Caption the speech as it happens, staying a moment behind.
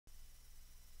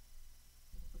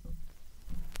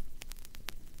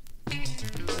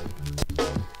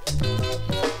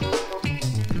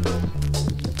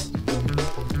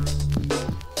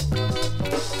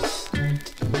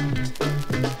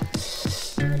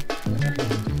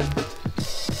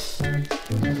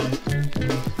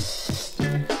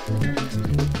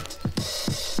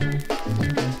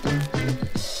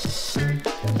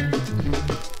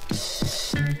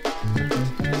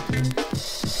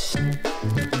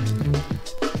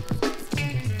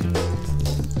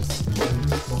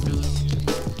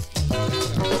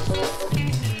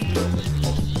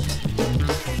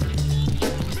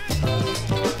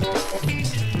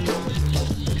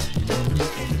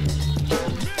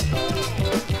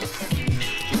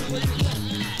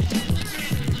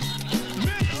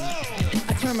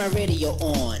my radio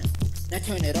on. Now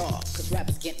turn it off, cause rap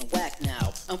is getting whack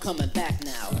now. I'm coming back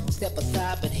now. Step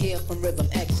aside, but hear from Rhythm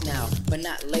X now. But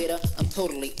not later, I'm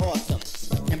totally awesome.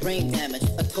 And brain damage,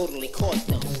 I totally caused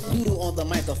them. Doodle on the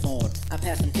microphone, I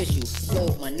pass some tissue.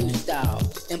 Flow my new style,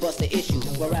 and bust the issue.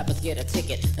 Where rappers get a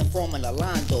ticket and form an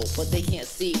alando. But they can't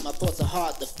see, my thoughts are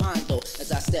hard to find though.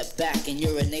 As I step back and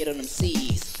urinate on them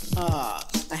C's.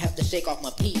 I have to shake off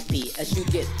my pee-pee. As you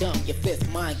get dumb, your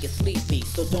fifth mind gets sleepy.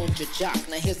 So don't you jock,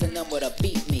 now here's the number to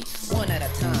beat me. One at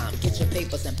a time, get your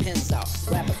papers and pens out.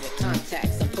 Rappers with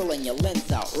contacts, I'm pulling your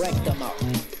lens out. Wreck them out,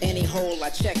 any hole I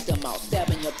check them out.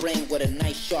 Stabbing your brain with a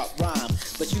nice sharp rhyme.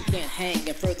 But you can't hang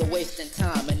and further wasting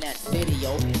time in that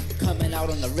video. Coming out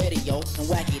on the radio and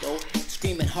wacky though.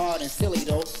 Screaming hard and silly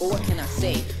though, but what can I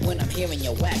say when I'm hearing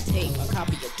your whack tape? A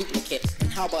copy of duplicate,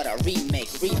 and how about a remake,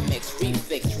 remix,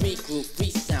 refix, regroup,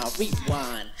 resound,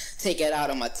 rewind? Take it out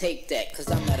of my tape deck,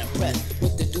 cause I'm not impressed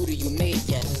with the doodle you made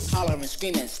yet. Hollering,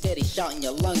 screaming, steady, shouting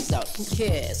your lungs out. Who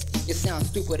cares? You sound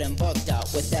stupid and bugged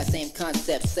out with that same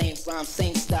concept, same rhyme,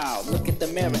 same style. Look at the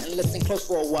mirror and listen close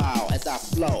for a while as I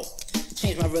flow.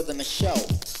 Change my rhythm and show.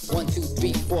 1, 2,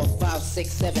 3, 4, 5, 6,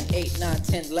 7, 8, 9,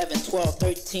 10, 11, 12,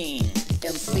 13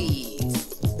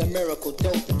 MCs, the miracle,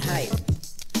 dope and hype.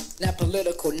 Not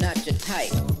political, not your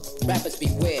type. Rappers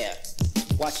beware,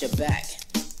 watch your back.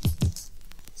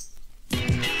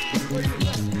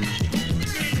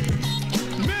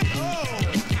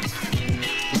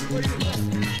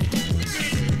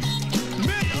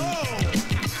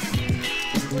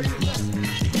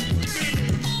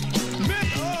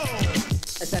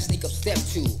 As I sneak up step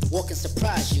 2, walk and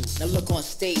surprise you. Now look on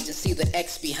stage and see the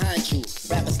X behind you.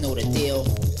 Rappers know the deal,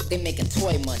 they making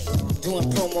toy money. Doing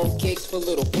promo gigs for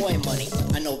little boy money.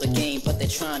 I know the game, but they're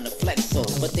trying to flex so.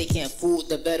 But they can't fool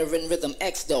the veteran Rhythm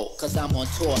X though. Cause I'm on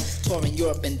tour, touring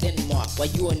Europe and Denmark. While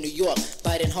you in New York,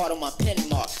 biting hard on my pen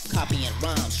mark. Copying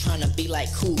rhymes, trying to be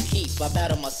like Kool Keith. I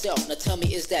battle myself, now tell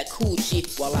me is that cool,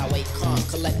 chief? While I wait calm,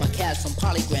 collect my cash from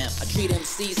Polygram. I treat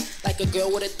MCs like a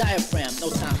girl with a diaphragm. No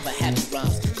time for happy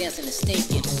rhymes, dancing and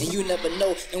stinking. And you never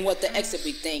know in what the X will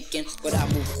be thinking. But I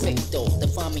move quick though, to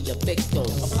find me a big though.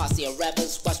 A posse of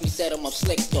rappers, watch me set them up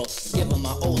slick though. Give them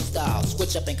my old style,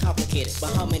 switch up and complicate it.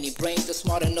 But how many brains are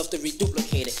smart enough to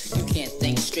reduplicate it? You can't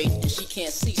think straight and she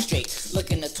can't see straight.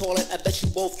 Look in the toilet, I bet you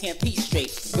both can't pee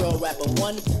straight. Girl rapper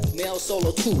 1, male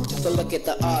solo 2. So look at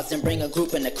the odds and bring a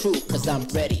group and a crew, cause I'm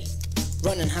ready.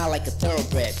 Running high like a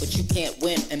thoroughbred, but you can't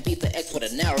win and beat the X with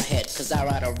a narrow head. Cause I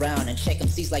ride around and check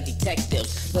MCs like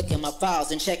detectives. Look at my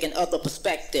files and checking other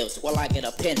perspectives. While I get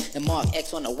a pen and mark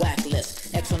X on the whack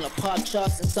list. X on the pop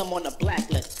charts and some on the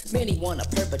blacklist. Many wanna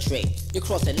perpetrate, you're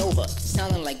crossing over.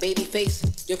 Sounding like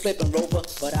Babyface, you're flipping Rover.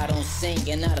 But I don't sing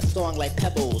and not a song like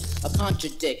Pebbles. A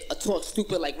contradict, a talk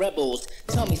stupid like rebels.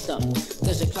 Tell me something,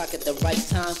 does your clock at the right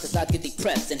time? Cause I get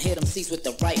depressed and hit MCs with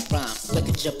the right rhyme. Look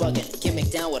at your bugging,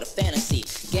 gimmick down with a fantasy.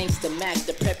 Gangsta Mac,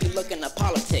 the preppy looking at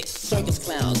politics. Circus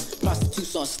clowns,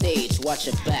 prostitutes on stage, watch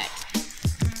your back.